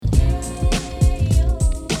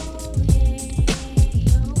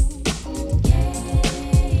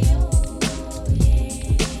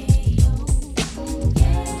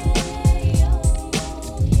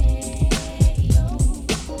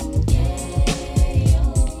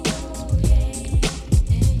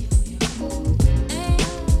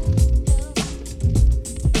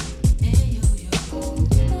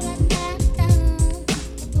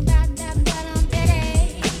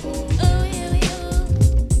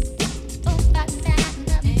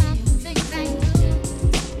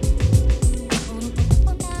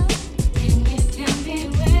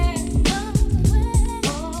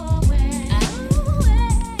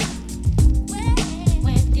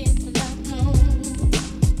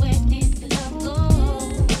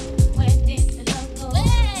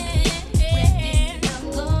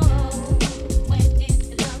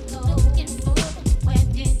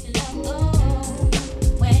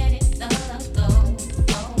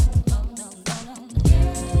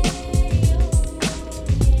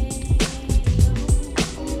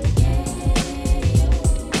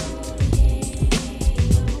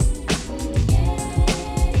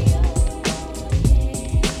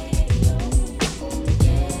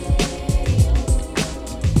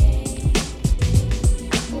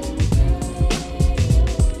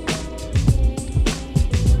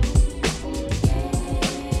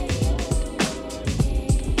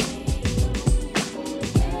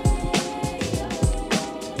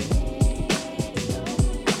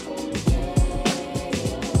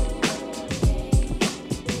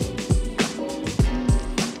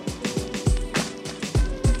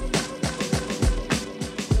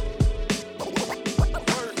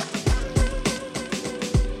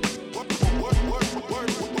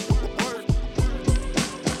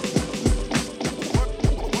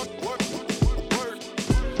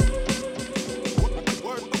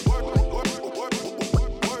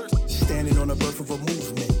the birth of a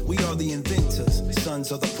movement. We are the inventors,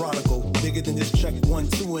 sons of the prodigal. Bigger than this check 1,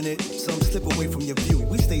 2 in it. Some slip away from your view.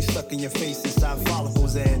 We stay stuck in your face inside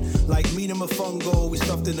follicles. And like meat and a fungo, we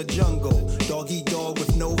stuffed in the jungle. Dog eat dog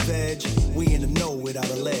with no veg. We in the know without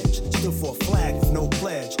a ledge. Stood for a flag with no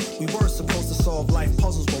pledge. We were supposed to solve life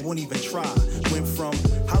puzzles but wouldn't even try. Went from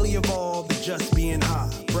highly evolved to just being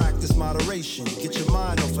high. Practice moderation. Get your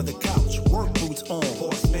mind off of the couch. Work boots on.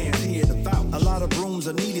 Horseman here to vouch. A lot of brooms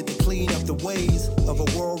are needed to clean up the ways of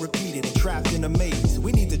a world repeated and trapped in a maze.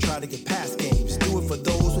 We need to try to get past games. Do it for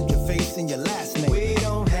those with your face and your last name. We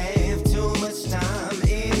don't have too much time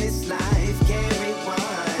in this life. Can't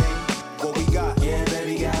rewind. What we got? Yeah,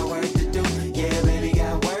 baby, got work to do. Yeah, baby,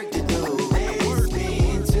 got work to do. Let's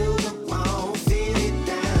spin to the bone. Feel it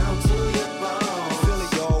down to your bones. Feel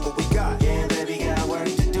it, y'all. What we got? Yeah, baby, got work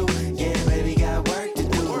to do. Yeah, baby, got work to do.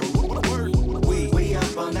 We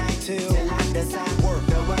up all night till I decide. Work.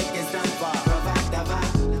 The work is done. Provide the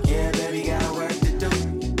vibe. Yeah, baby, got work to do.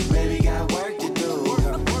 Baby, got work to do.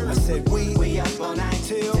 I said we up all night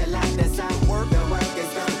till I decide. work. The work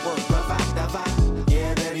is done. Work. Provide the vibe.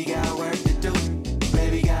 Yeah, baby, got work to do.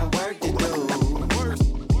 Baby, got work to do.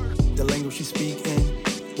 The language she speaking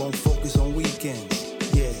won't focus on weekends.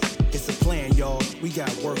 Yeah, it's a plan, y'all. We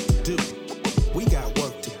got work to do. We got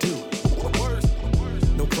work to do.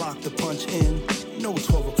 No clock to punch in. No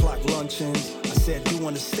 12 o'clock luncheons. I said, do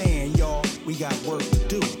understand, y'all. We got work to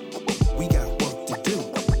do. We got work to do.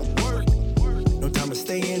 No time to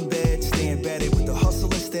stay in bed. Stay embedded with the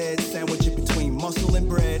hustle instead. Sandwich it between muscle and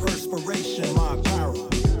bread. Perspiration, my apparel.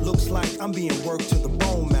 Looks like I'm being worked to the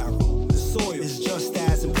bone marrow. The soil is just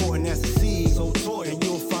as important as the seed. So toil, and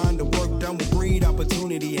you'll find the work done will breed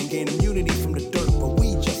opportunity and gain immunity from the dirt. But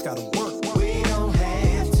we just gotta work. We don't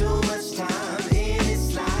have too much time in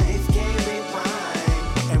this life. Can't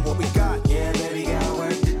rewind. And what we got? Yeah, baby, got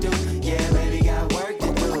work to do. Yeah, baby, got work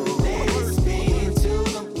to do. Let's spin to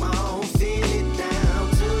the bone. Feel it down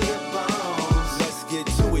to your bones. Let's get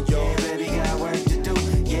to it, y'all. Yeah, baby, got work to do.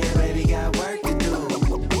 Yeah, baby, got work to do.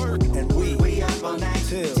 And we up all night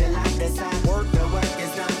till I decide. work. The work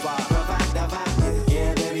is done. Provide the vibe.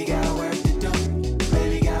 Yeah, baby, got work to do.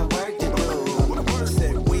 Baby, got work to do.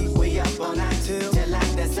 Said We up all night till I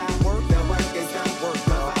decide. The work is done.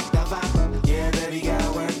 Provide the vibe. Yeah, baby,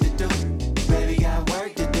 got work to do. Baby, got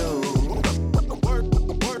work to do.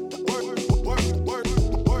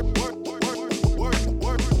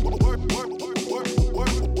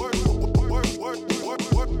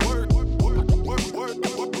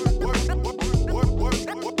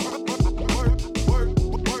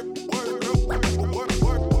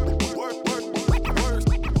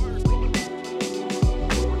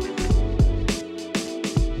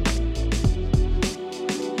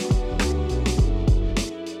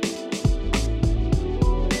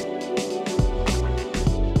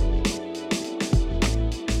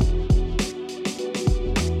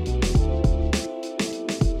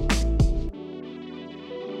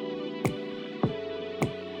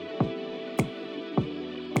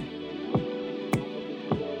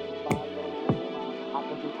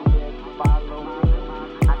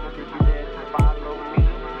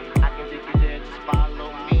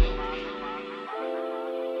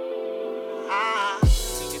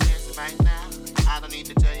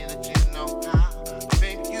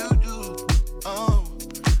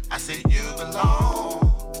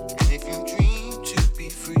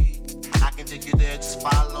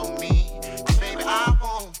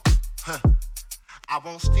 I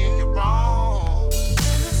won't steer you wrong. And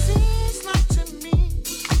it seems like to me,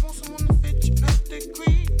 I want someone to fit your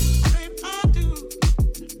pedigree. Babe, I do.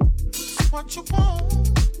 So what you want?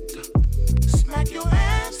 Smack your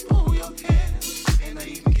ass, pull your hair, and I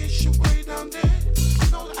even kiss your way down there.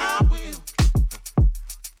 Know that I will.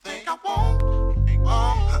 Think I won't.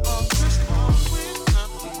 This one with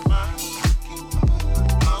nothing right. Keep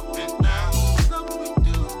moving up and down. Love what we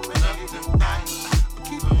do, left and right.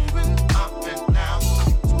 Keep moving up and down.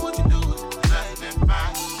 So what you do it left and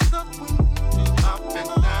right. Love what we do up and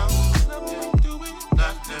down. Love what we do it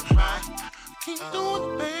left and right. Keep doing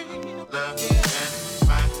it, baby. Left and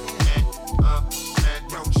right and up and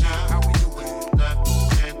down. How we do it? Left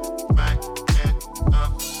and right and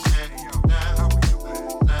up and down. How we do it?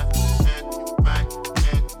 Left and right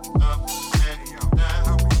and up and down.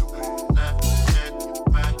 How we do it? Left and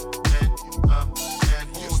right and up and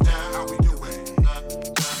down. How we do it?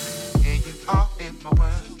 And you are in my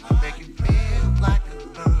world, make you feel like a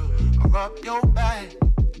girl. I rub your back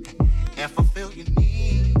and fulfill your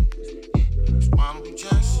needs. Why don't we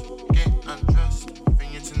just get undressed?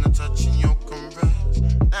 Fingers in the touch and your caress.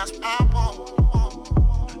 That's what I want.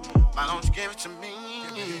 Why don't you give it to me?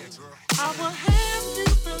 I will have you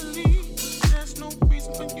believe there's no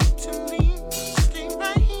reason for you to leave. Stay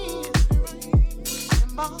right here in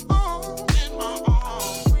my arms.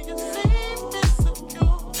 Where you're safe and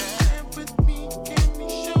secure. And with me, can be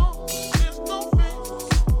sure there's no risk.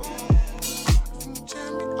 You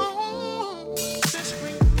turn me on. Just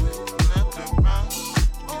bring it left and right.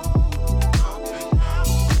 Up and down.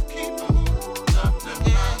 Keep moving left and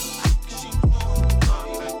right. She moving up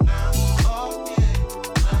and down. Oh yeah,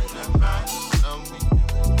 left and right. We do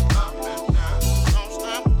it up and down. Don't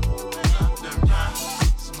stop. Left and right.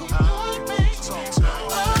 Keep going, baby.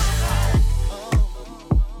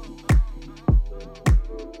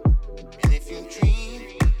 And if you dream,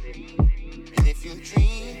 and if you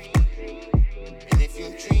dream, and if you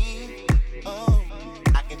dream, oh,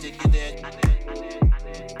 I can take you there.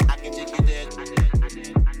 I can take you there.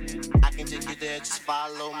 I can take you there. Just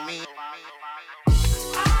follow me.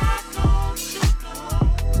 I know you know.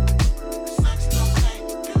 Sex don't make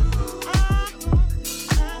you do.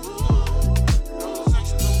 Sex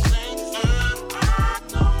don't make you do. I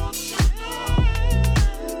know you know.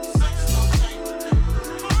 Sex don't make you do.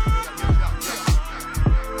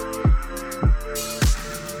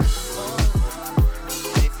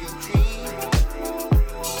 If you dream,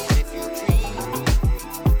 if you dream,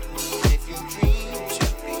 if you dream,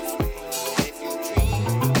 if you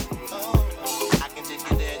dream, oh, I can take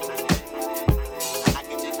you there. I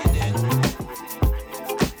can take you there.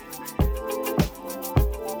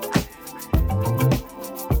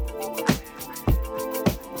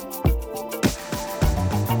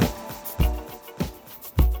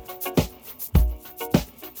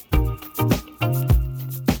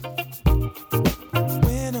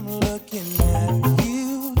 When I'm looking at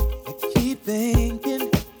you, I keep thinking,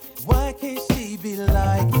 why can't she be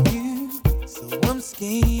like you? So I'm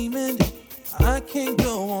scheming, I can't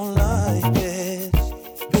go on like this,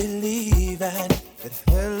 believing that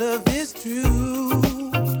her love is true.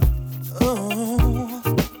 Oh,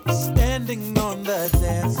 standing on the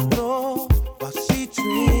dance floor while she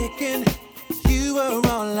tricking, you are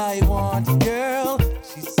all I want, girl.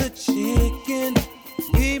 She's a chicken.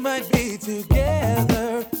 We might be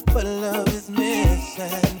together, but love is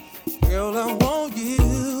missing. Girl, I want you,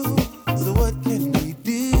 so what can we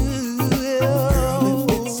do? Girl,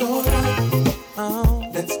 if it's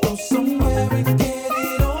alright, let's go somewhere and get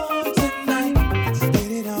it on tonight. Let's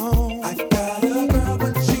get it on. I got a girl,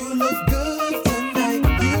 but you look good tonight.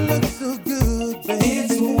 You look so good, baby.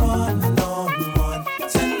 It's one-on-one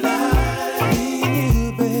tonight. Me and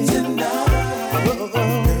you, baby. Tonight.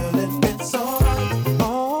 Girl, if it's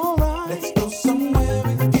alright, let's go somewhere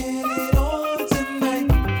and get it on tonight.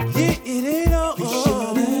 Get it on. We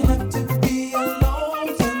shouldn't have to be alone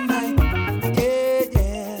tonight. Yeah,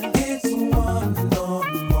 yeah. It's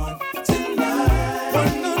one-on-one tonight.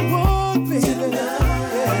 One-on-one, baby.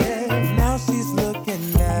 Yeah. Now she's looking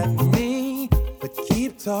at me, but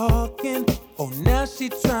keep talking. Oh, now she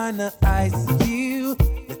tryna ice you.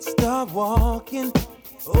 Let's start walking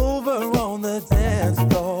over on the dance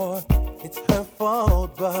floor. It's her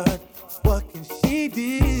fault, but what can she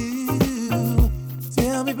do?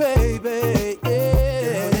 Tell me, baby, yeah.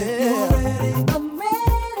 Girl, if you're ready, I'm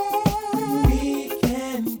ready. We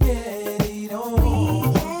can get it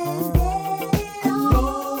on. I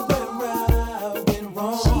know where I went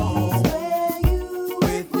wrong.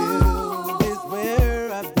 With you is where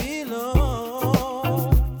I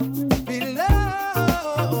belong.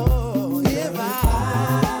 If I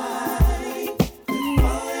could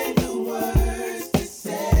find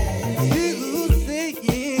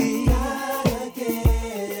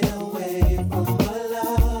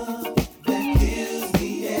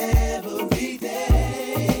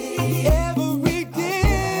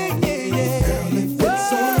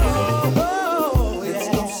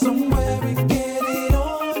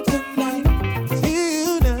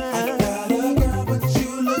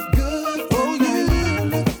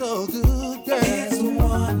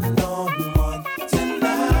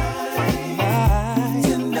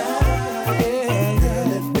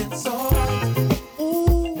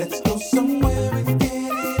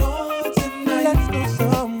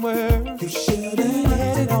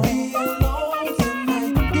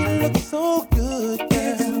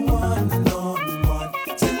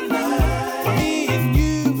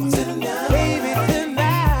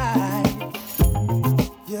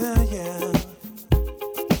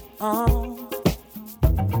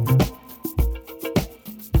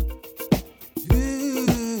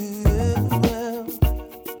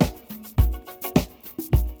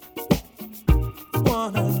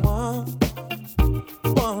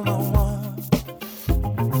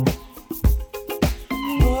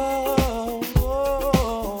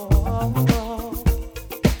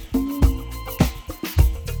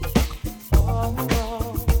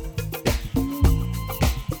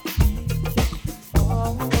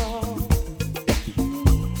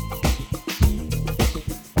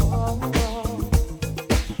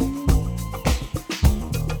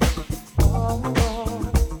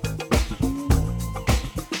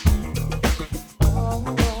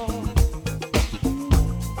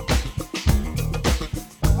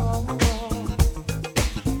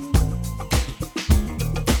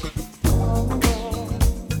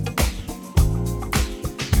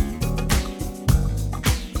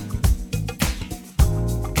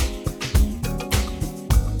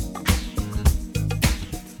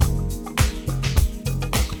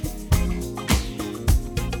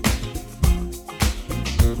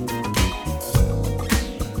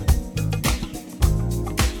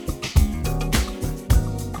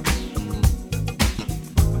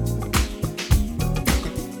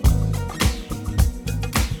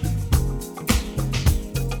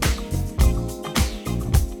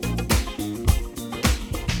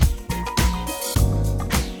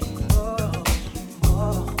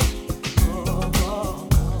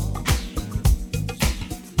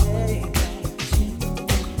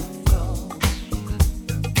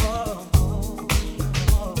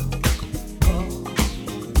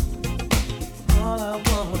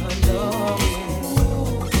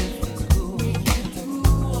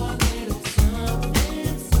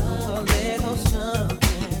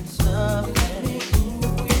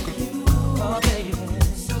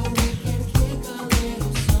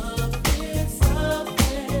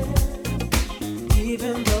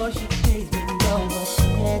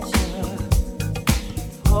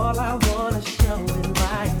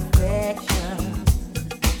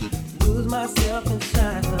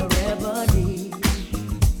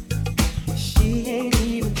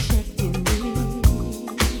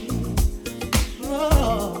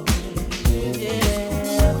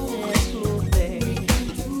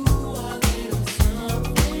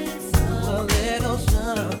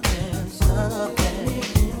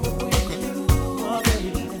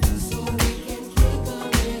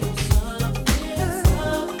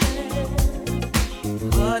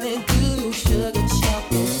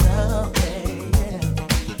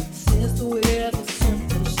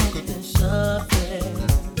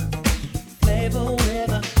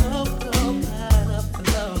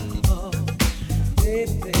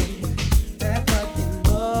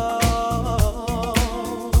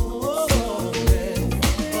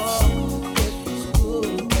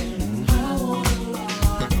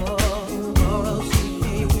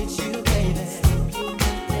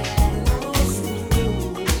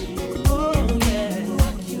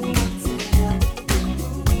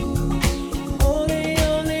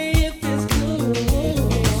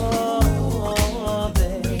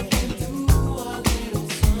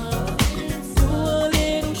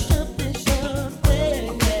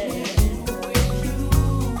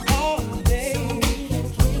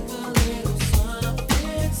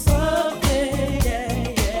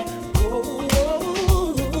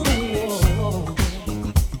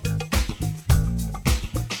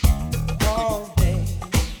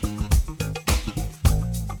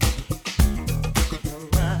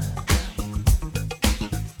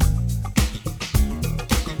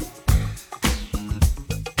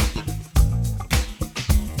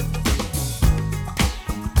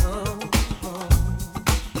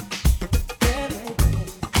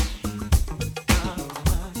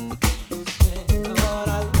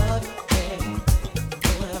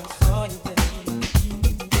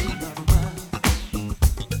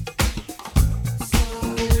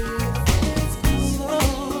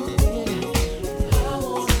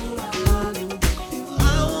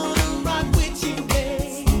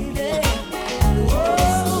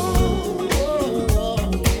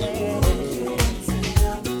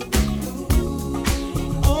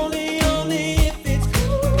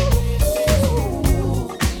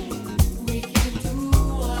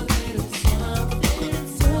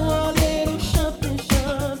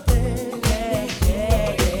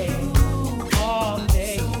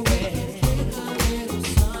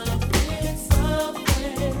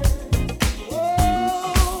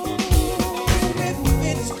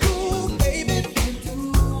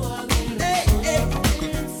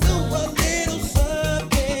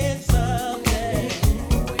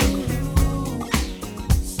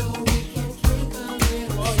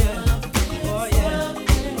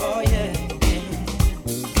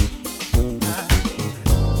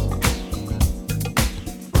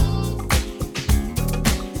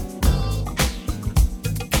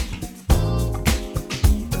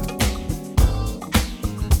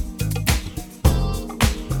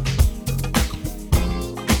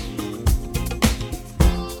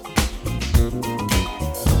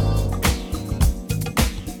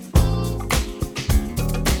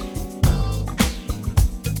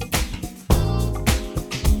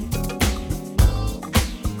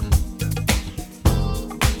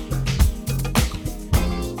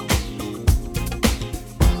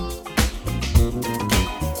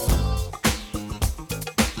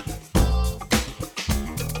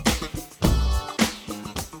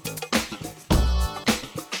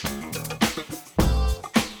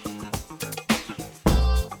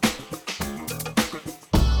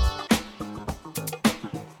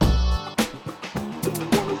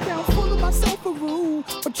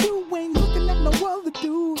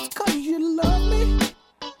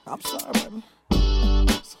I'm sorry, baby.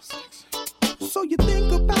 So sexy. So you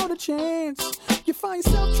think about a chance. You find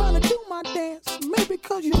yourself trying to do my dance. Maybe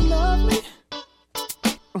cause you love me.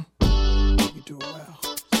 You do it well.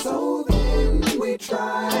 So then we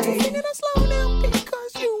tried. Singing it slow down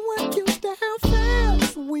because you weren't used to how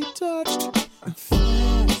fast we touched.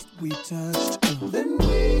 Fast we touched. Then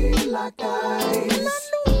we locked eyes. And I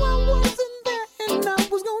knew I wasn't there and I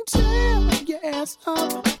was gonna tear your ass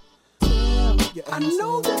up. I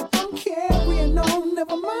know that I'm carrying on.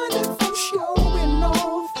 Never mind if I'm showing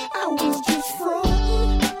off. I was just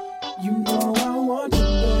frontin'. You know I want you,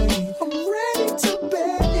 babe. I'm ready to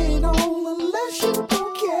bet it on unless you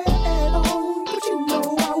don't care at all. But you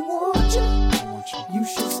know I want you. You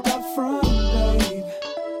should stop frontin', babe.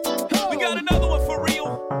 Oh. We got another one for real.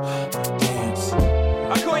 Dance.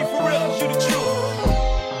 I call you for real, 'cause you the truth.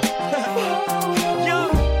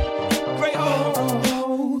 Young, great home.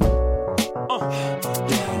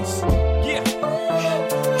 Dance. Yeah.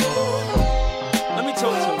 Let me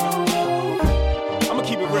talk to you. I'ma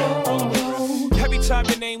keep it real. All the way real. Every time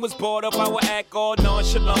your name was brought up, I would act all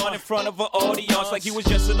nonchalant in front of an audience like you was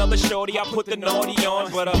just another shorty. I put the naughty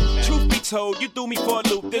on, but truth be told, you threw me for a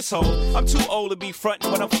loop this whole. I'm too old to be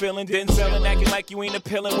frontin' when I'm feeling Denzel and acting like you ain't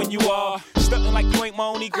appealing when you are. Stuntin' like you ain't my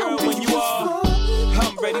only girl when you are.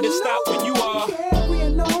 I'm ready to stop when you are.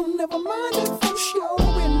 Carrying on, never mind if I'm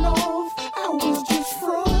showing off. I was just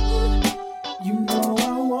frontin'. You know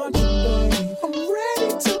I want you, babe. I'm ready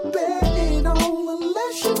to bet it on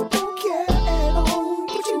unless you don't care at all.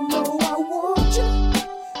 But you know I want you.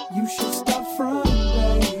 You should stop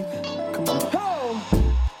frontin', babe. Come on.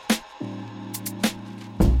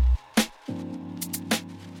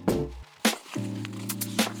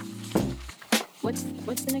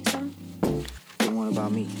 What's the next song? The one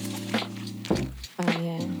about me. Oh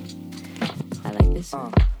yeah, I like this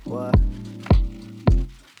one. What?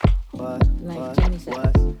 Like Jimmy said.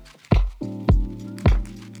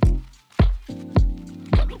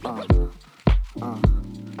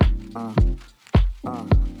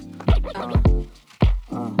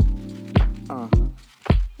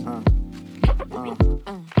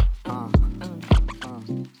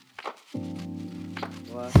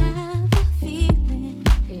 What? Have a feeling,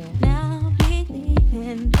 now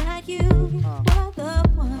believing that you are the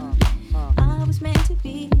one I was meant to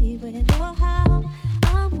be with. Oh, how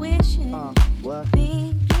I'm wishing,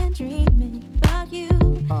 thinking, dreaming about you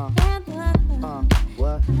and the love.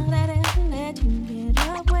 How that ever let you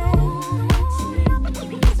get away.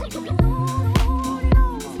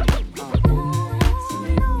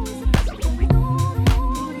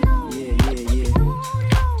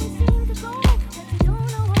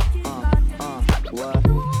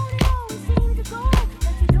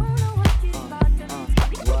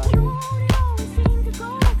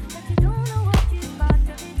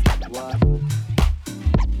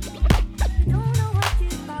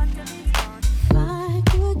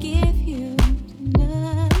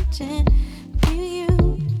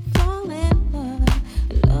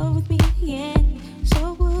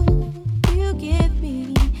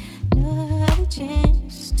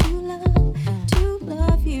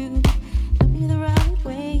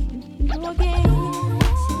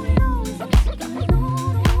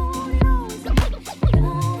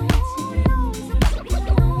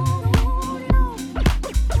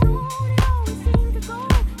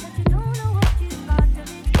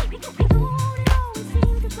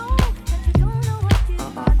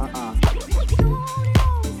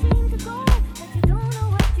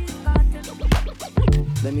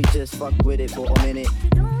 Let me just fuck with it for a minute.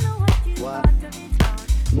 What?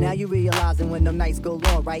 Now you realizing when them nights go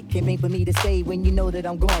long, right? Can't wait for me to stay when you know that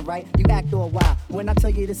I'm gone, right? You act all wild when I tell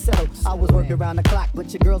you to settle. I was working around the clock,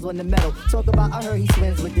 but your girl's on the metal. Talk about I heard he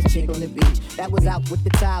swims with this chick on the beach. That was out with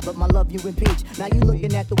the tide, but my love you impeach. Now you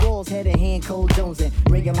looking at the walls, head in hand, cold jonesing.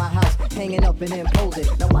 Rigging my house, hanging up and imposing.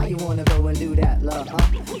 Now why you wanna go and do that, love, huh?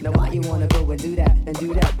 Now why you wanna go and do that,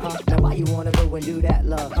 huh? Now why you wanna go and do that,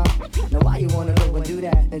 love, huh? Now why you wanna go and do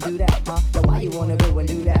that, huh? Now why you wanna go and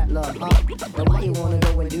do that, love, huh? Now why you wanna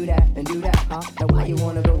go and do that, huh? Now why you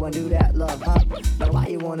wanna go and do that, love, huh? Now why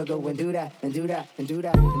you wanna go and do that, and do that, and do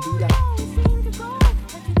that, and do that?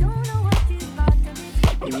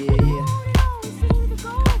 Yeah.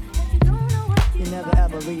 You never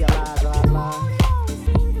ever realize lies.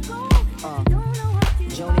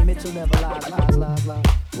 Joni Mitchell never lies.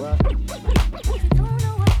 What?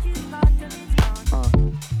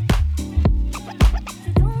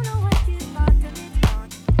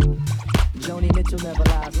 Joni Mitchell never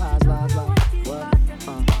lies. What?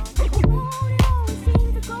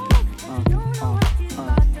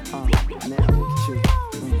 Now look at you.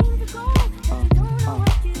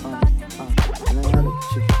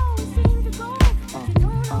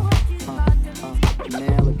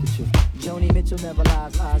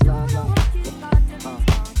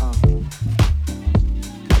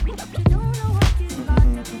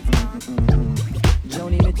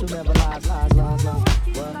 never lies, lies, lies, lies.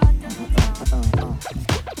 What?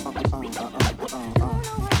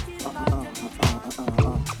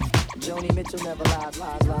 Joni Mitchell never lies,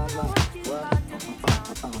 lies, lies, lies. What?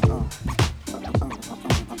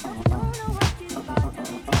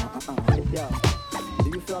 Yo, do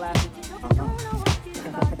you feel that?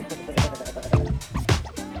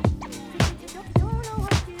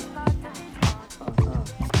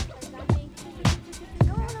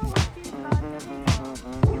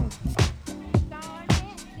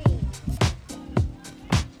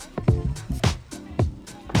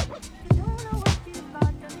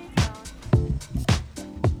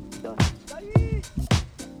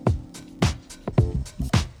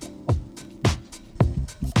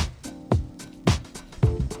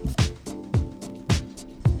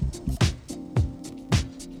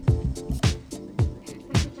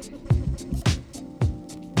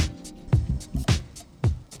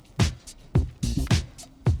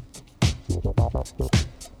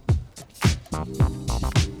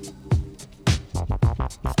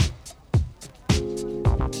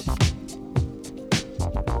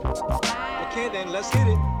 Okay, then let's hit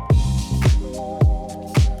it.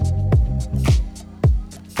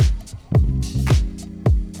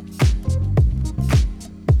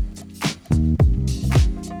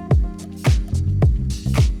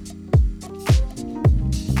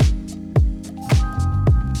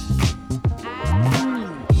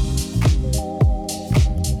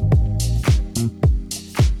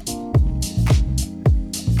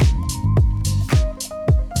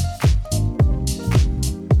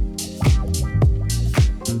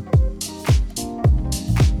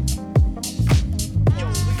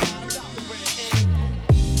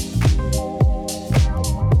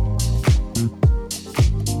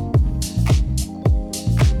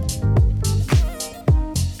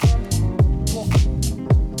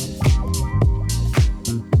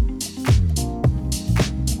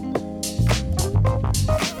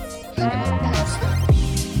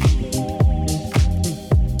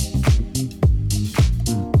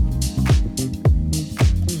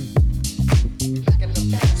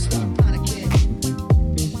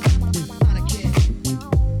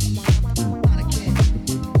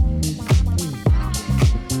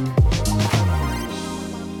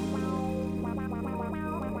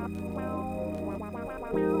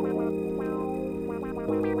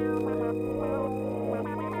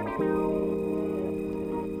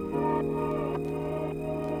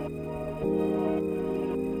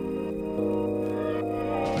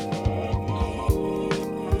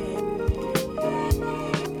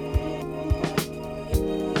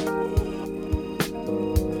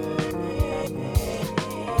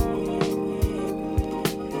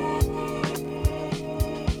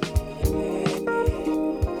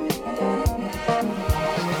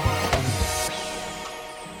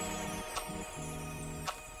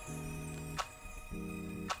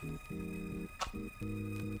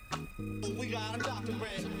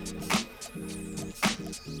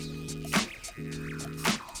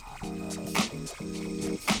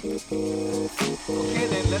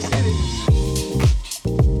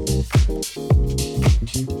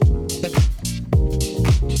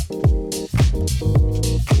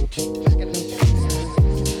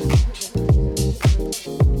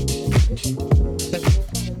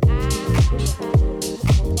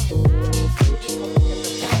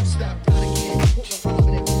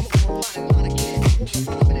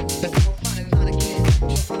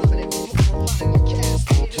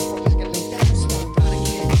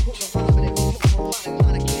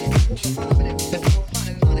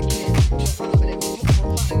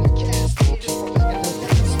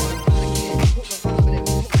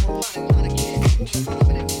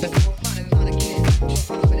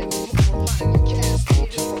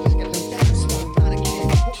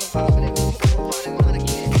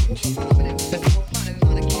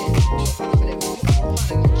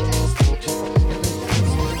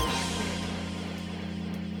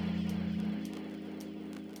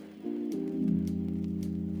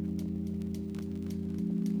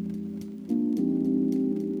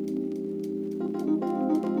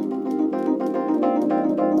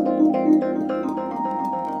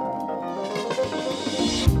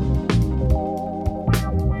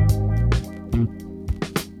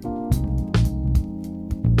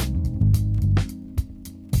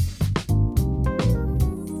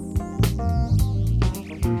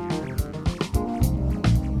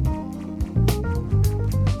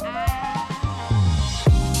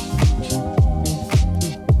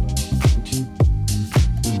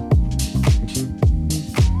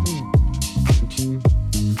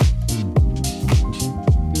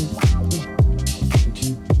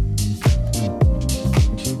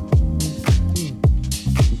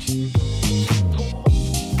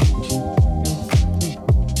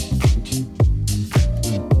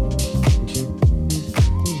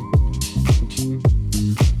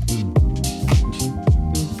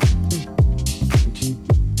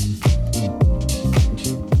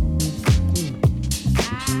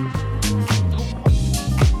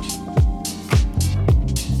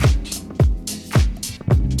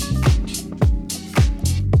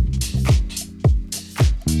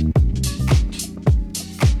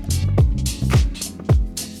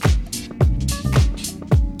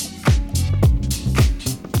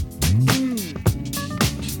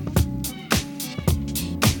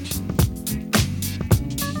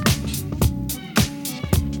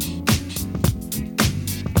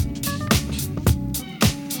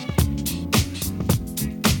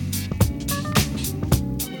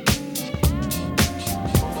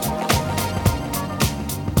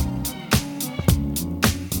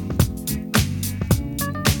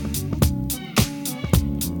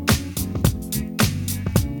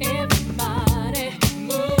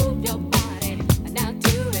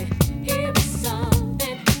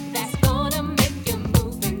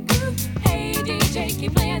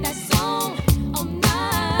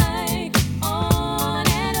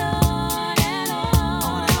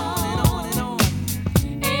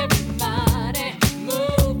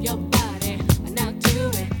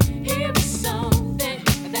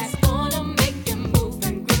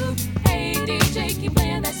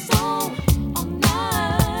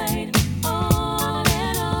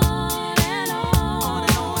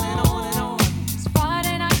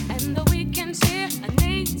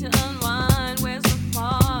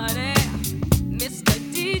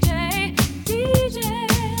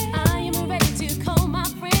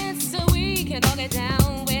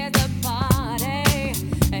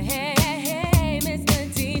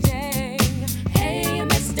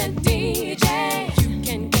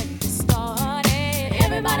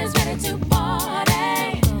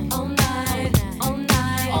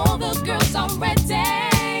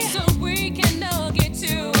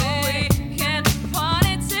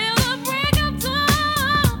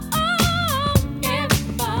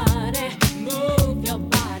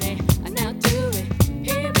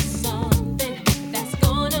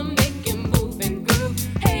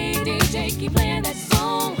 keep playing that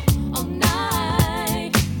song all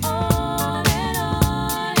night, on and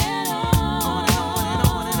on and on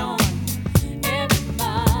and on.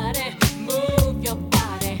 Everybody, move your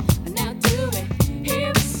body, now do it.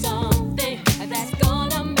 Here is something that's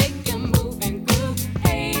gonna make you move and groove.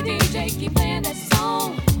 Hey DJ, keep playing that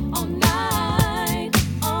song all night,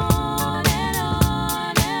 on and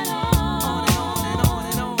on and on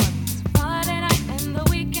and on. Friday night and the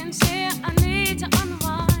weekend's here. I need to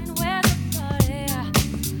unwind. Where's the party?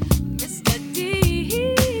 Mr.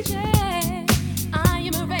 DJ, I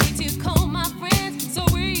am ready to call my friends so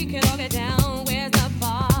we can all get down. Where's the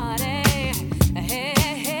party? Hey,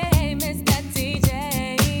 hey, Mr.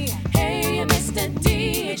 DJ. Hey, Mr.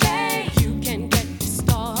 DJ, you can get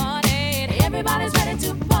started. Everybody's ready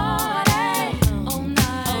to party all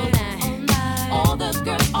night, all night, all night. All the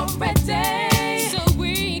girls are ready, so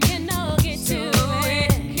we can all get to it.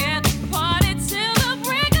 Get the party till the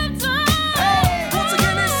break of dawn. Once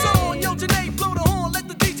again, it's on. Yo, Janae, blow the horn. Let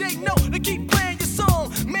the DJ know to keep playing your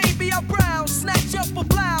song. Maybe I'll browse, snatch up a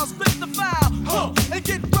blouse, flip the file, and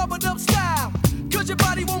get rubbered up style. Cause your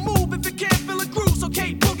body won't move if it can't feel a groove. So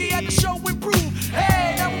Kate Boogie at the show improve.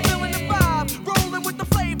 Hey, now I'm feeling the vibe, rolling with the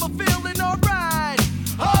flavor, feeling alright.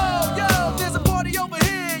 Oh, yo, there's a party over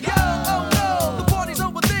here. Yo, oh no, the party's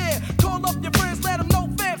over there. Call up your friends, let them know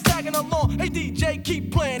fam's tagging along. Hey DJ,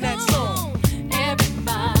 keep playing that song.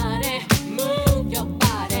 Everybody, move your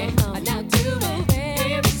body, now do it.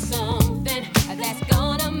 Here is something that's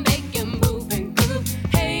gonna make you move and groove.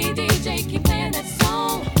 Hey DJ, keep playing that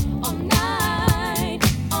song all night,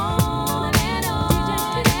 on and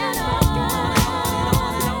on and on.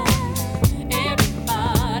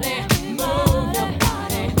 Everybody, move your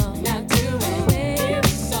body, now do it. Here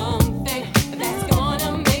is something that's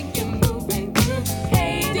gonna make you move and groove.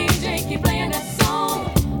 Hey DJ, keep playing that song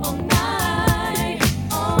all night,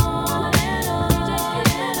 on and on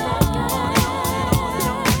and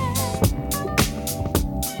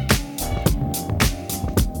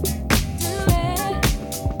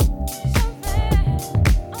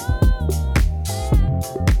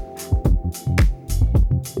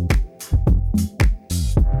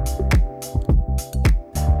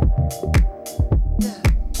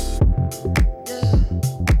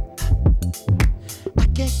I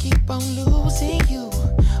can't keep on losing you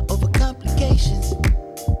over complications.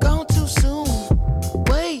 Gone too soon.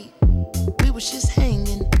 Wait, we was just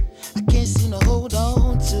hanging. I can't seem to hold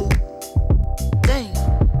on to. Dang,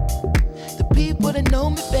 the people that know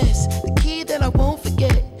me best, the key that I won't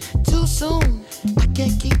forget. Too soon. I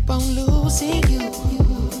can't keep on losing you.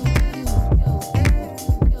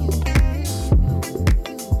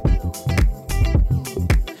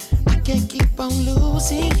 I can't keep on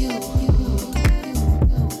losing you.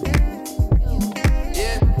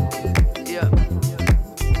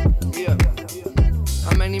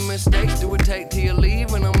 How many mistakes do it take till you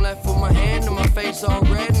leave? When I'm left with my hand and my face all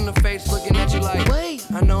red and the face looking at you like, Wait,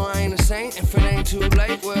 I know I ain't a saint if it ain't too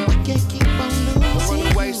late. Well, I can't keep on I losing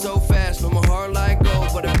run away you. so fast, no my heart like gold,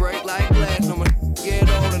 but it break like glass. No my get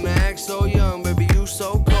old and I act so young, baby you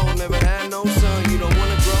so cold, never had no son. You don't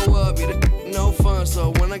wanna grow up, you no fun.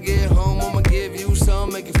 So when I get home, I'ma give you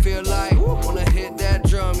some, make you feel like wanna hit that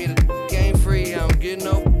drum. You the ain't free, I don't get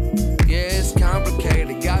no. Yeah, it's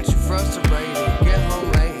complicated, got you frustrated. Get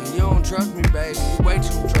home late and you don't trust me, baby. You way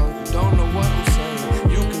too drunk, you don't know what I'm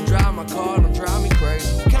saying. You can drive my car, don't drive me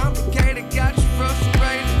crazy. Complicated, got you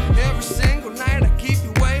frustrated. Every single night I keep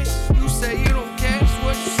you waiting. You say you don't care, that's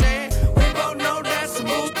what you saying. We both know that's a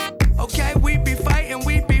move. Okay, we be fighting,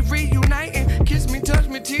 we be reuniting. Kiss me, touch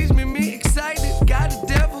me, tease me, me excited. Got a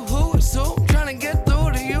devil who is so trying to get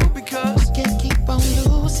through to you because I can't keep on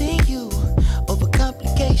losing you over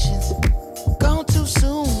complications. Gone too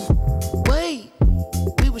soon. Wait,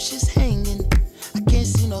 we was just hanging. I can't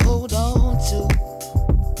seem to hold on to.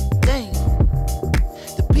 Dang,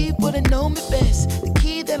 the people that know me best, the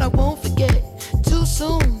key that I won't forget. Too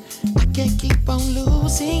soon. I can't keep on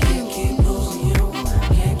losing you. can't keep losing you.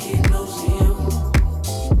 Can't keep losing you.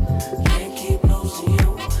 Can't keep losing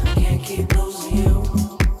you. Can't keep losing you.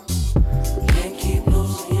 Can't keep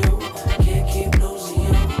losing you. Can't keep losing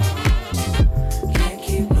you. Can't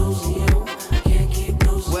keep losing you. Can't keep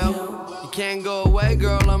losing you. Well, you can't go away,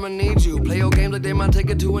 girl. I'ma need you. Play your games like they might take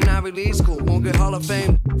it to an Ivy League school. Won't get Hall of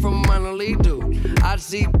Fame from a minor league dude. I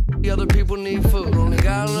see other people need food. Only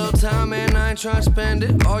got a little time and I ain't trying to spend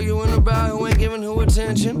it. Arguing about who ain't giving who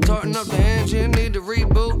attention. Tarting up the engine, need to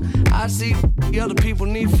reboot. I see other people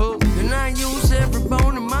need food. And I use every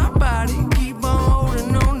bone in my body. Keep on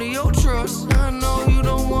holding on to your trust. I know you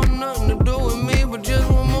don't want nothing to do with me, but just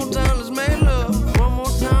one more time, let's make love. One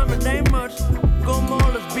more time, it ain't much. Go more,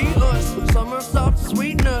 let's be us. Summer soft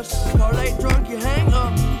sweetness. Parlay drunk, you hang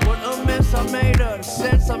up. What a mess I made of. The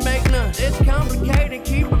sense I make none. It's complicated,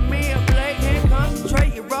 keeping me up late. Can't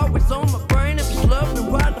concentrate, you're always on my brain. If it's love,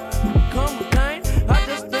 then why the come with pain? I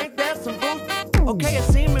just think that's some boost. Okay, it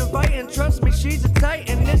seems inviting. Trust me, she's a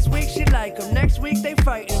titan. This week she like him, next week they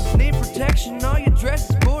fighting. Need protection, all your dress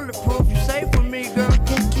is bulletproof. You safe with me, girl. I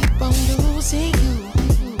can't keep on losing you.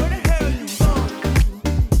 Where the hell you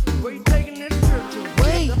going? Where you taking this trip to?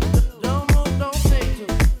 Wait, Don't move, don't think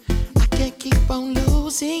to. I can't keep on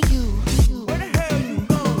losing you. Where the hell you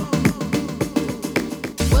going?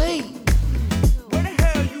 Wait, Where the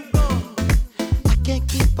hell you going? I can't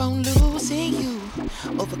keep on losing you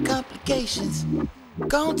over complications.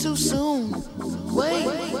 Gone too soon. Wait,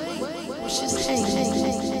 what's just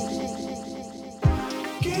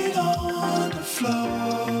Get on the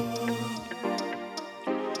floor.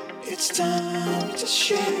 It's time to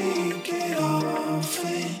shake it off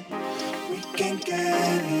and we can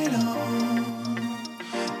get it on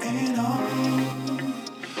and on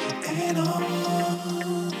and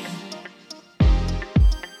on.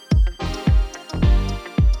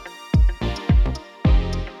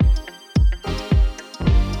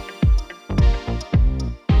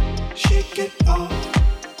 Shake it off.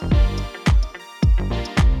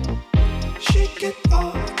 Shake it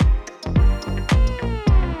off.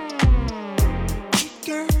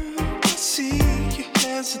 Girl, I see you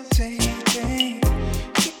hesitating.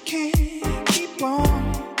 You can't keep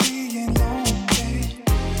on being lonely.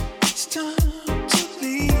 It's time to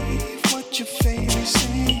leave what you're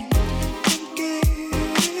facing and get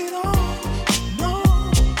it on. No,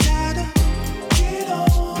 gotta get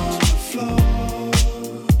on the floor.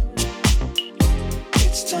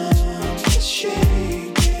 It's time to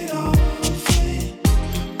shake it off and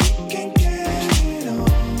we can get it on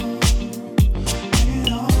and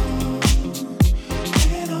on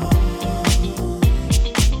and on.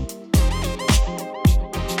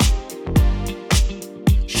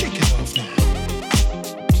 Shake it off now.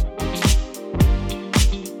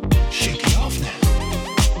 Shake it off now.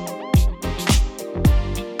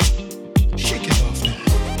 Shake it off now.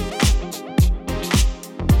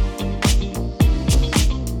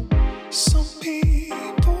 Some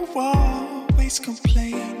people always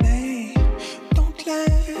complaining. Don't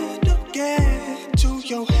let them get to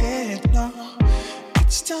your head now.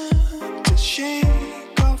 It's time to shake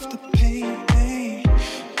off the pain.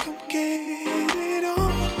 Come get it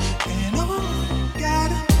on and on.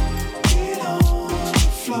 Gotta get on the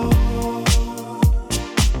floor.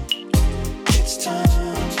 It's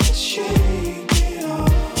time to shake it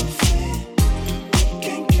off and we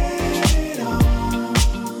can get it on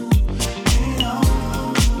and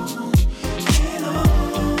on and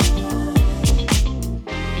on.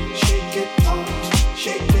 Shake it off,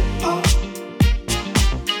 shake it off.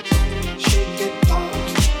 Shake it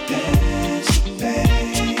off, dance the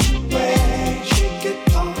baby. Shake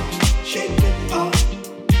it off, shake it off.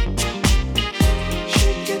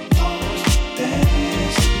 Shake it off,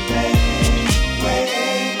 dance the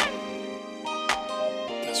baby.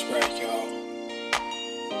 That's right, y'all.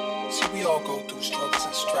 See, we all go through struggles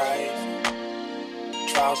and strife,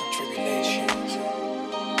 trials and tribulations.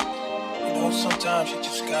 You know, sometimes you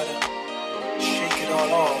just gotta shake it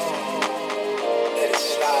all off. Let it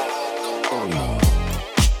slide. Come on, y'all.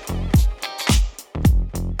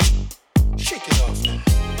 Shake it off now.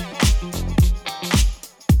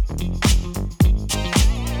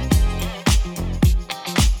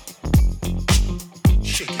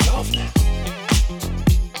 Shake it off now.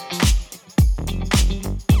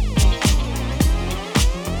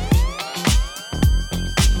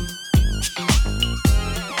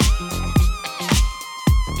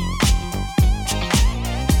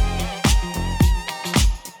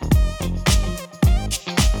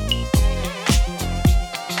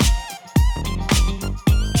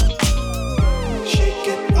 Shake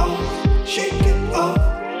it off, shake it off.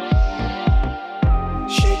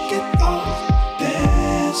 Shake it off,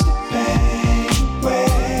 dance the baby.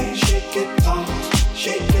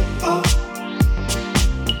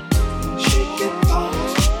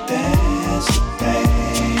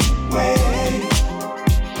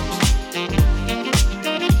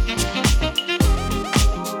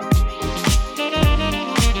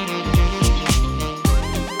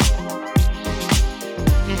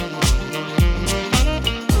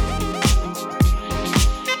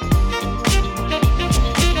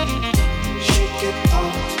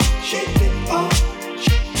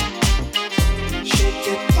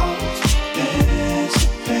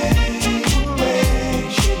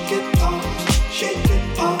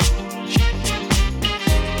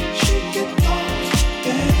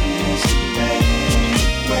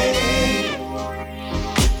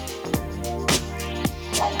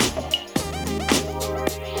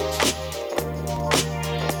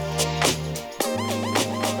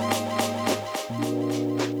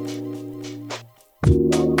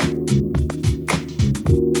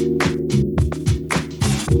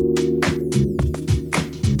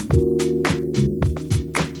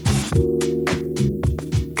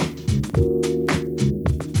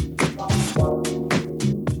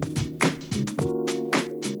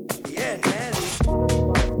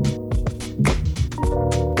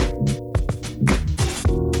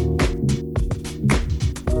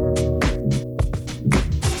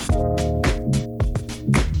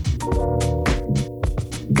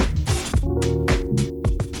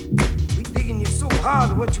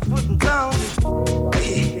 hard, what you putting down?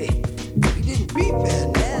 We didn't prepare,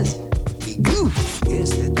 Naz. We goofed.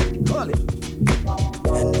 Yes, that's what you call it.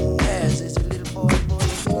 And Naz is a little boy,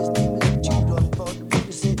 his name is Jude on board the boat.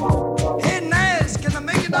 He said, hey, Naz, can I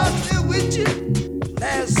make it out there with you?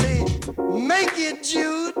 Naz said, make it,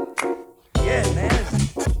 Jude. Yeah, Naz.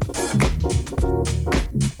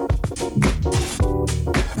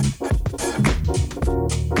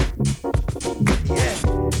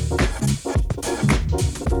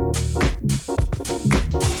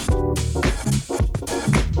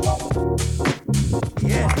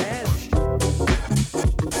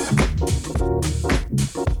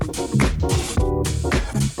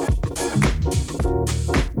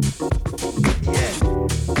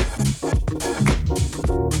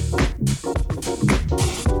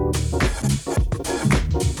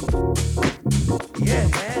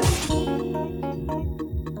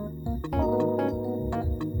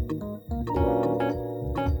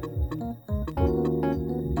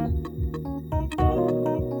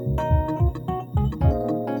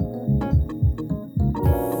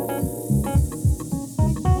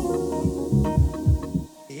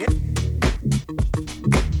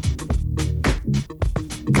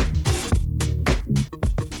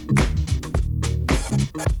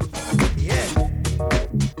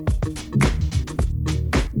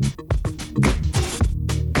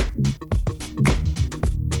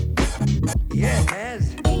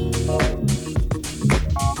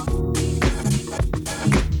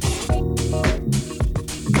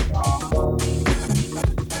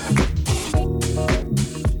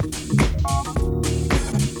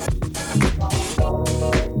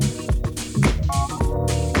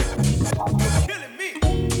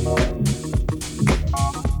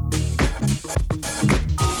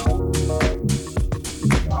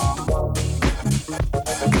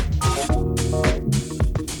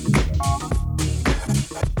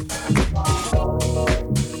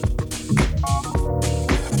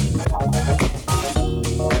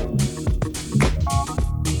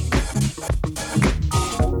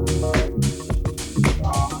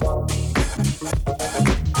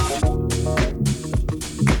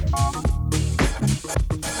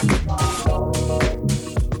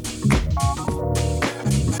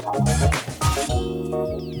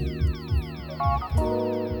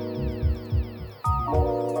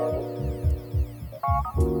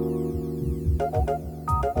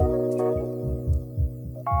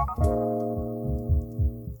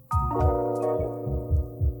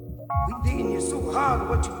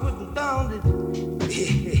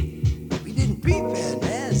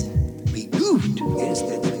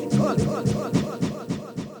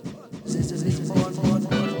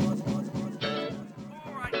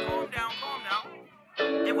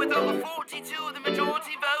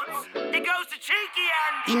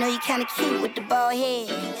 Kinda cute with the bald head.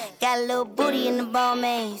 Got a little booty in the ball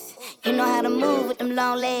maze. You know how to move with them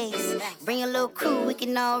long legs. Bring a little crew, we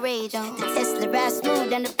can all rage on. The Tesla ride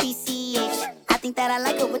smooth down the PCH. I think that I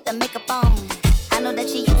like her with the makeup on. I know that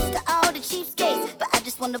she used to all the cheapskates, but I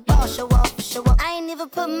just want the ball, show off, show up. I ain't never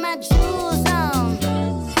put my jewels on.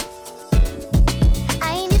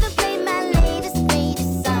 I ain't even played my latest,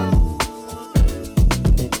 greatest song.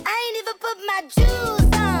 I ain't even put my jewels.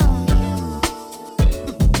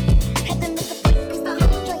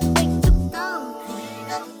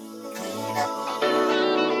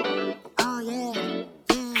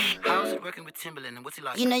 Timberland, and what's he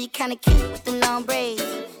like? You know you kinda cute with the long braids.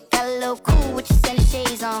 Got a little cool with your sunny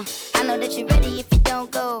shades on. I know that you're ready if you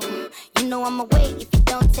don't go. You know I'ma wait if you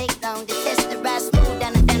don't take long. The test the ride smooth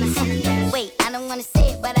down the Wait, I don't wanna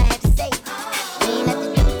say it, but I had to say it. We ain't have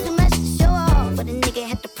to do too much to show off, but a nigga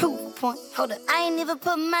had to prove a point. Hold up, I ain't even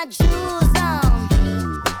put my jewels on.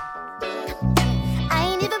 I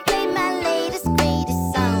ain't even played my latest,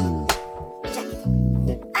 greatest song.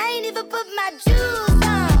 I ain't even put my jewels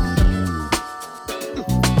on.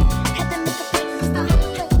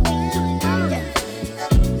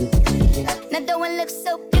 Now don't it look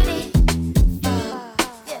so beauty?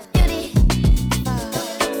 Beauty.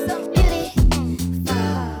 So beauty.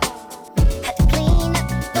 Had to clean up.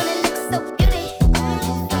 Don't it look so beauty?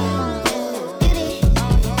 Beauty.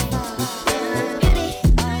 Beauty.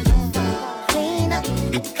 Clean up.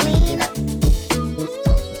 Had to clean up.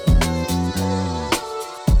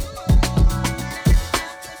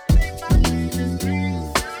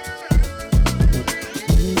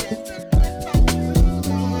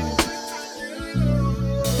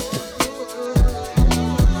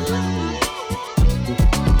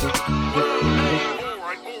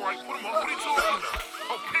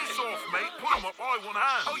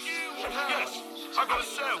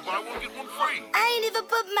 I ain't even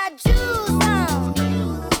put my jewels on.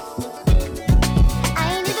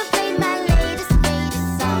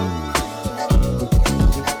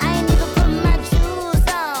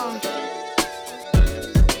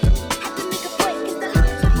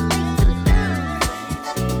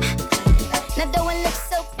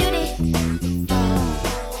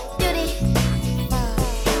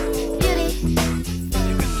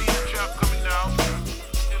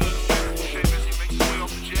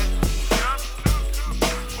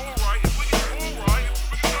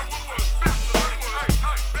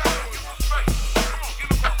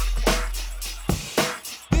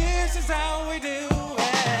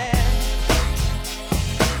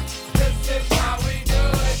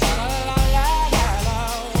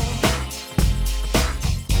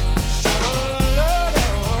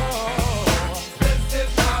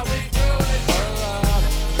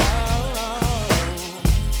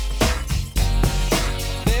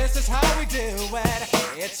 is how we do it.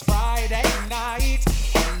 It's Friday night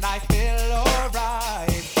and I feel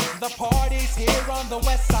alright. The party's here on the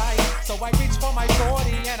west side, so I reach for my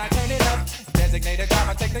 40 and I turn it up. Designated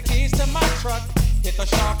driver, take the keys to my truck. Hit the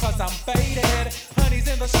shop cause I'm faded. Honey's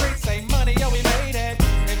in the streets, say money, yo, we made it.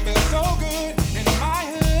 It feels so good in my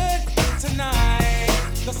hood tonight.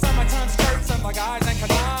 The summertime skirts and the guys ain't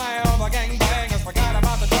canine. All the gangbangers forgot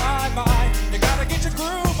about the drive-by. You gotta get your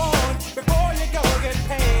groove on before you go get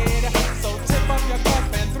paid. So tip up your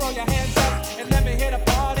cup and throw your hands up and let me hit a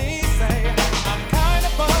party. Say, I'm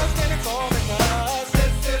kinda buzzed and it's all because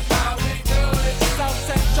this is how we do it. South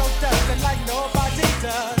Central does it like nobody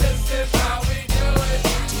does. This is how we do it.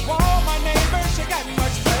 To all my neighbors, you got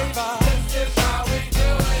much flavor. This is how we do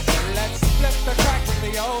it. Let's flip the track with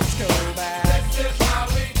the old school band. This is how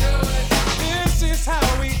we do it. This is how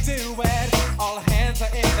we do it. All hands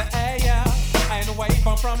are in the air and wave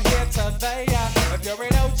from here to there. If you're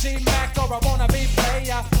an OG Mac or a wannabe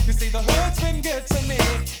player, you see the hood's been good to me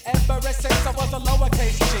ever since I was a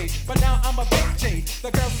lowercase G. But now I'm a big G.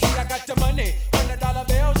 The girls see I got the money, $100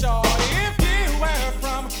 bills, y'all. If you were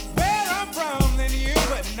from where I'm from, then you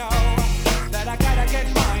would know that I gotta get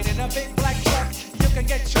mine in a big black truck. You can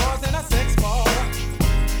get yours in a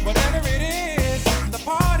 6-4. Whatever it is, the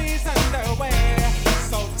party's underway.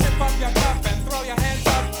 So tip up your cup and throw your hands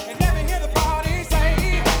up and let me hear the party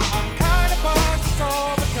say, I'm kinda buzzed, it's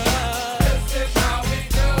all because this is how we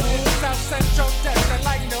do it. South Central does it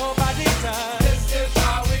like nobody does. This is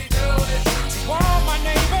how we do it. To all my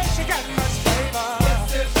neighbors, you got much flavor.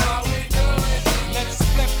 This is how we do it. Let's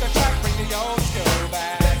flip the track, bring the old school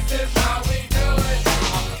back. This is how we do it.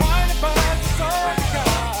 I'm kinda buzzed, it's all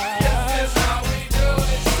because this is how we do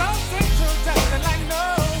it. South Central does it like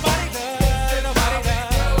nobody does. Nobody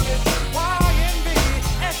does. YNB,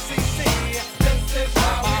 SCC. This is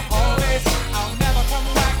how my homies. I'll never come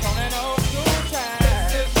back on an old school track.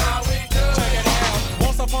 This is how we do it. Check it out.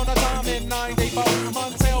 Once upon a time in '94,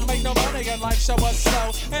 Montel made no money and life show was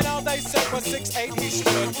slow. And all they said was 6'8" he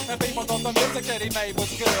stood. And people thought the music that he made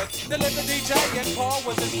was good. The living DJ and Paul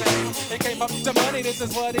was his name. He came up to money, this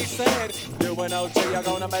is what he said. You and OG are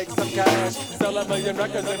gonna make some cash. Sell 1 million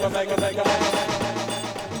records and we'll make a.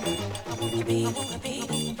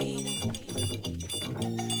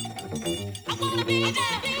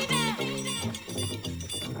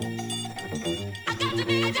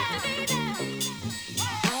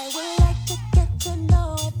 I would like to get to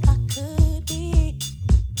know if I could be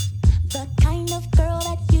the kind of girl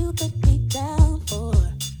that you could be down for.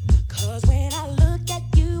 'Cause when I look at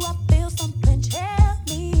you, I feel something tell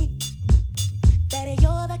me that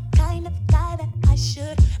you're the kind of guy that I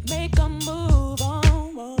should make a move on.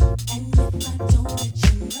 And if I don't let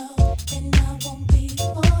you know, then I won't be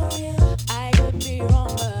for real. I could be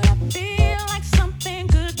wrong, but I feel like something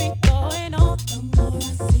could be going on. The more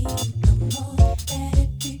I see you, the more that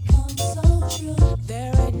it becomes so true.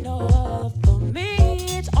 There ain't no other for me,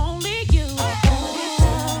 it's only you. I wanna be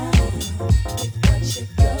down with what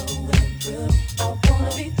you're going through. I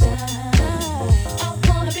wanna be down. I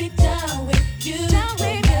wanna be down with you. Down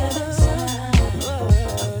with you.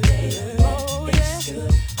 It's true.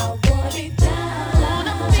 I wanna be down.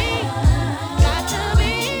 Got to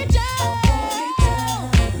be down.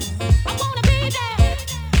 I wanna be down.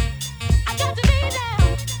 I got to be down.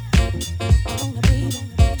 I wanna be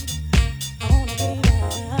down. I wanna be down.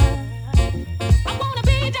 I wanna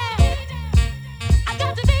be down. I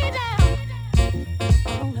got to be down.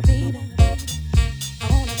 I wanna be down.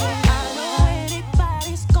 I know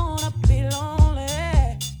anybody's gonna be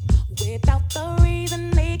lonely without the reason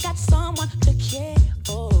they got someone to care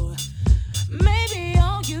for. Maybe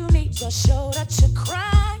all you need's a shoulder to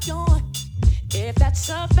cry on. If that's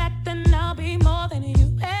a fact, then I'll be more than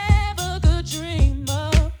you ever could dream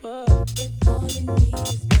of. If all you need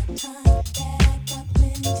is my time, that I got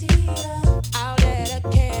plenty of, I'll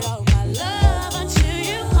dedicate all my love until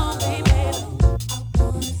you home, baby. I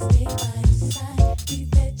wanna stay by your side, be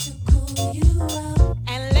there to cool you up,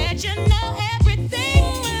 and let you know everything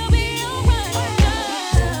will be alright. I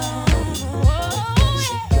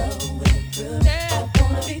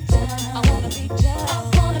wanna be down. I wanna be down.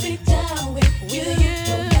 I wanna be down with you.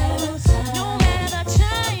 No matter the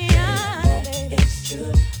time. It's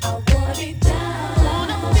true. I wanna be down.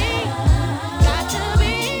 Wanna be. Got to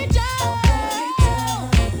be down.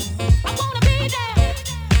 I wanna be down.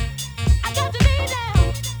 I got to be down.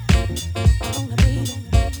 I wanna be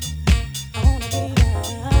down. I wanna be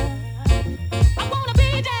down.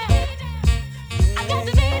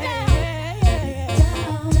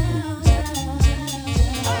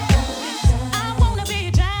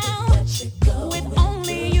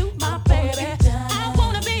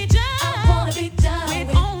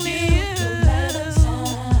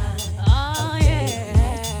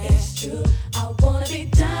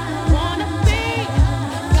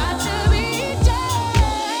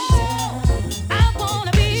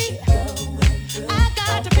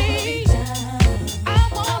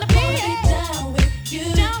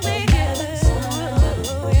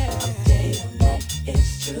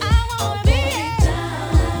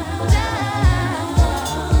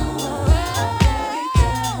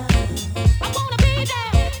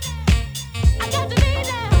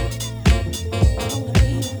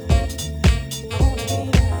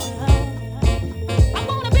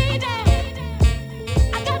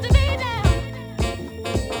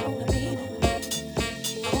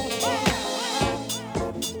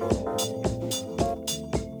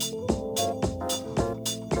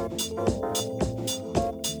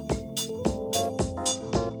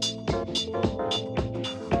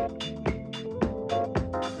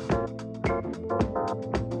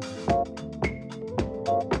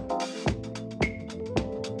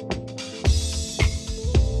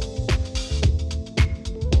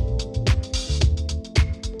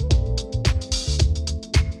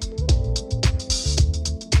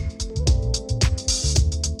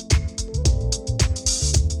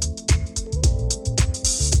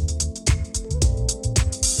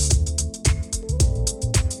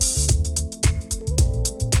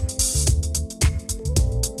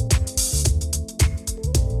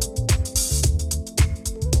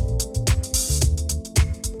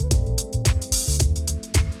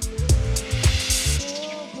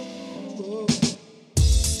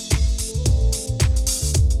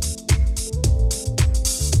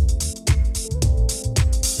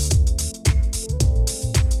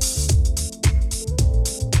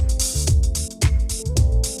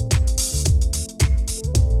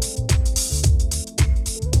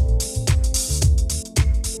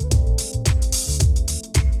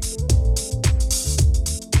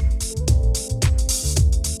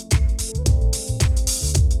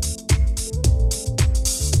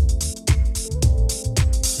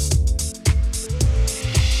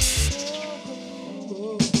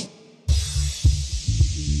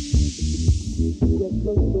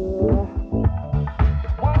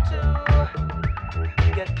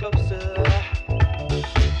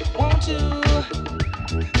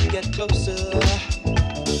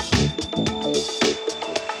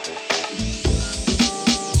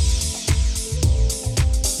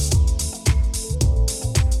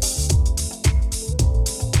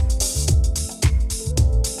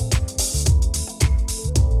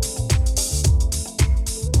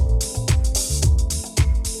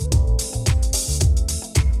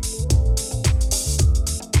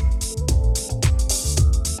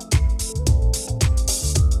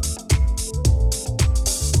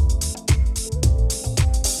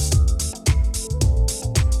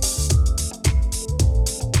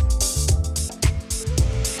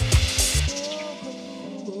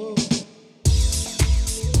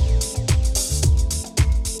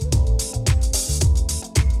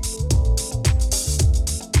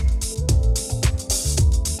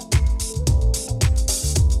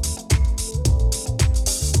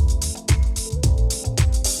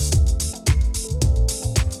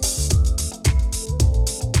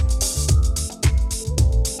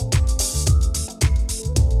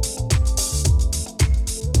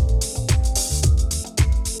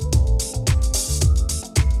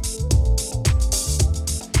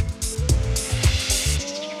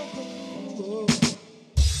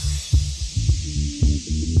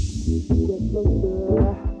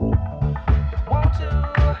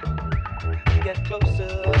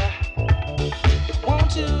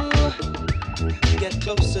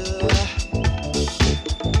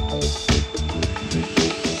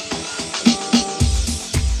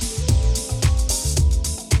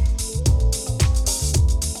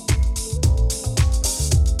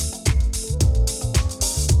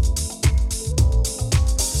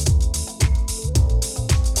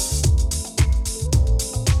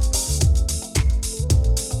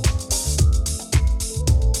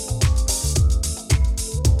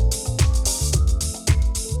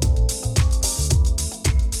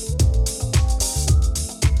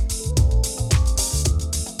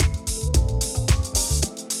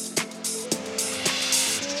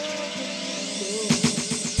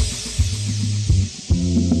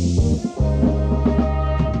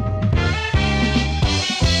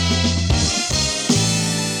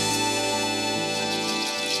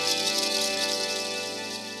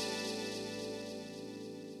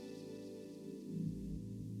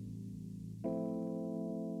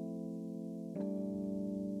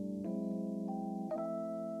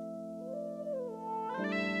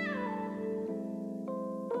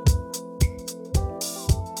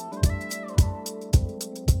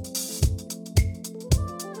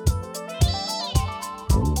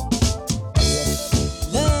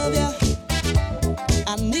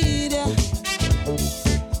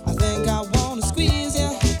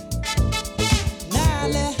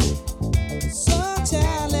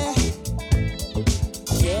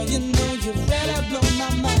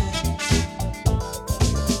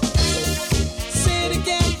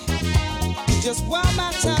 Just one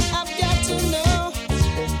more time.